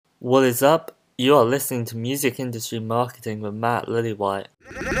What is up? You are listening to Music Industry Marketing with Matt Lillywhite.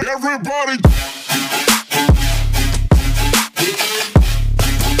 Everybody.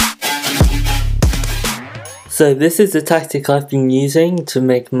 So this is the tactic I've been using to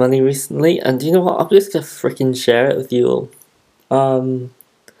make money recently, and you know what? I'm just gonna freaking share it with you all.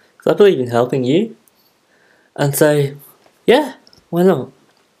 'Cause I believe in helping you, and so yeah, why not?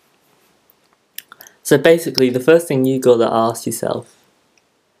 So basically, the first thing you gotta ask yourself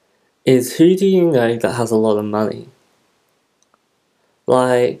is, who do you know that has a lot of money?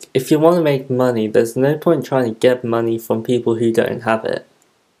 Like, if you want to make money, there's no point trying to get money from people who don't have it.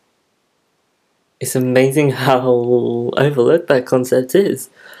 It's amazing how overlooked that concept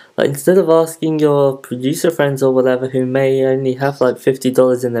is. Like, instead of asking your producer friends or whatever who may only have like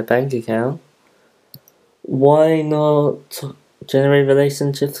 $50 in their bank account, why not generate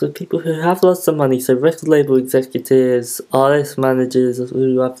relationships with people who have lots of money? So record label executives, artist managers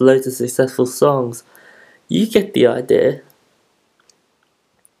who have loads of successful songs. You get the idea.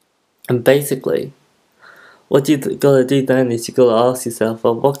 And basically, what you gotta do then is you gotta ask yourself,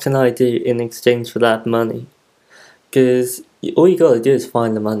 well, what can I do in exchange for that money? Because all you gotta do is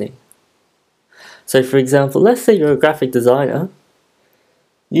find the money. So for example, let's say you're a graphic designer.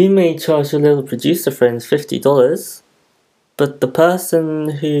 You may charge your little producer friends $50, but the person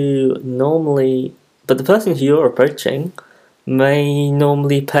who you're approaching may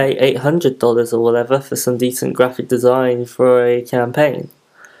normally pay $800 or whatever for some decent graphic design for a campaign.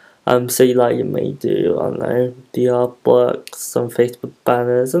 So you may do, I don't know, the artwork, some Facebook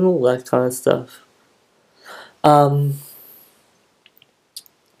banners and all that kind of stuff. And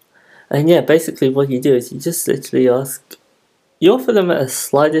yeah, basically what you do is you just literally you offer them at a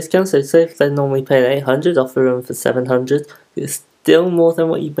slight discount. So say if they're normally paying $800, offer them for $700. It's still more than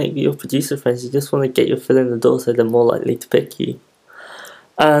what you make with your producer friends. You just want to get your foot in the door so they're more likely to pick you.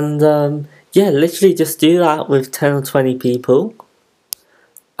 And yeah, literally just do that with 10 or 20 people.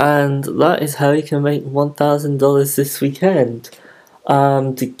 And that is how you can make $1,000 this weekend.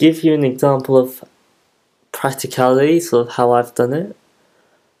 To give you an example of practicalities of how I've done it,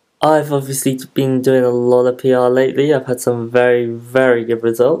 I've obviously been doing a lot of PR lately. I've had some very, very good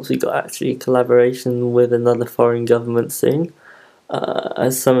results. We got actually a collaboration with another foreign government soon.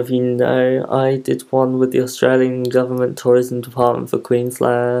 As some of you know, I did one with the Australian Government Tourism Department for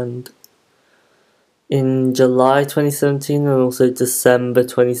Queensland in July 2017 and also December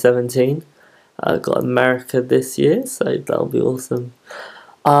 2017. I got America this year, so that'll be awesome.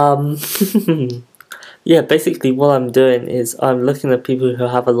 Yeah, basically what I'm doing is I'm looking at people who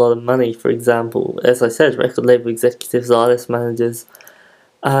have a lot of money, for example, as I said, record label executives, artist managers,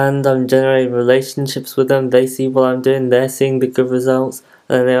 and I'm generating relationships with them. They see what I'm doing, they're seeing the good results,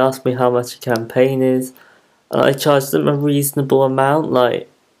 and then they ask me how much a campaign is, and I charge them a reasonable amount. Like,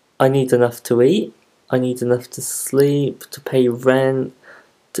 I need enough to eat, I need enough to sleep, to pay rent,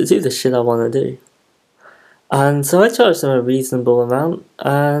 to do the shit I want to do. And so I charge them a reasonable amount,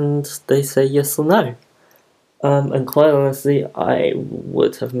 and they say yes or no. And quite honestly, I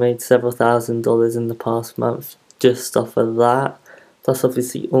would have made several $1,000s in the past month just off of that. Plus,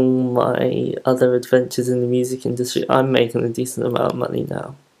 obviously, all my other adventures in the music industry, I'm making a decent amount of money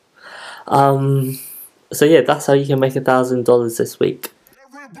now. So yeah, that's how you can make $1,000 this week.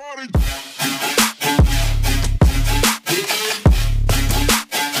 Everybody.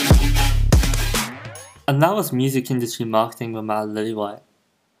 And that was Music Industry Marketing with Matt Lillywhite.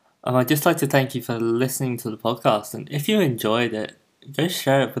 I'd just like to thank you for listening to the podcast, and if you enjoyed it, go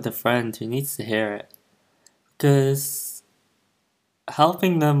share it with a friend who needs to hear it. Because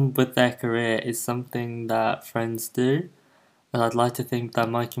helping them with their career is something that friends do, and I'd like to think that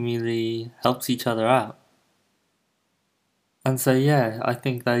my community helps each other out. And so yeah, I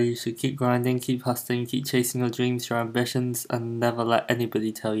think that you should keep grinding, keep hustling, keep chasing your dreams, your ambitions, and never let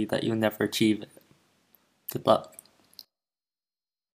anybody tell you that you'll never achieve it. Good luck.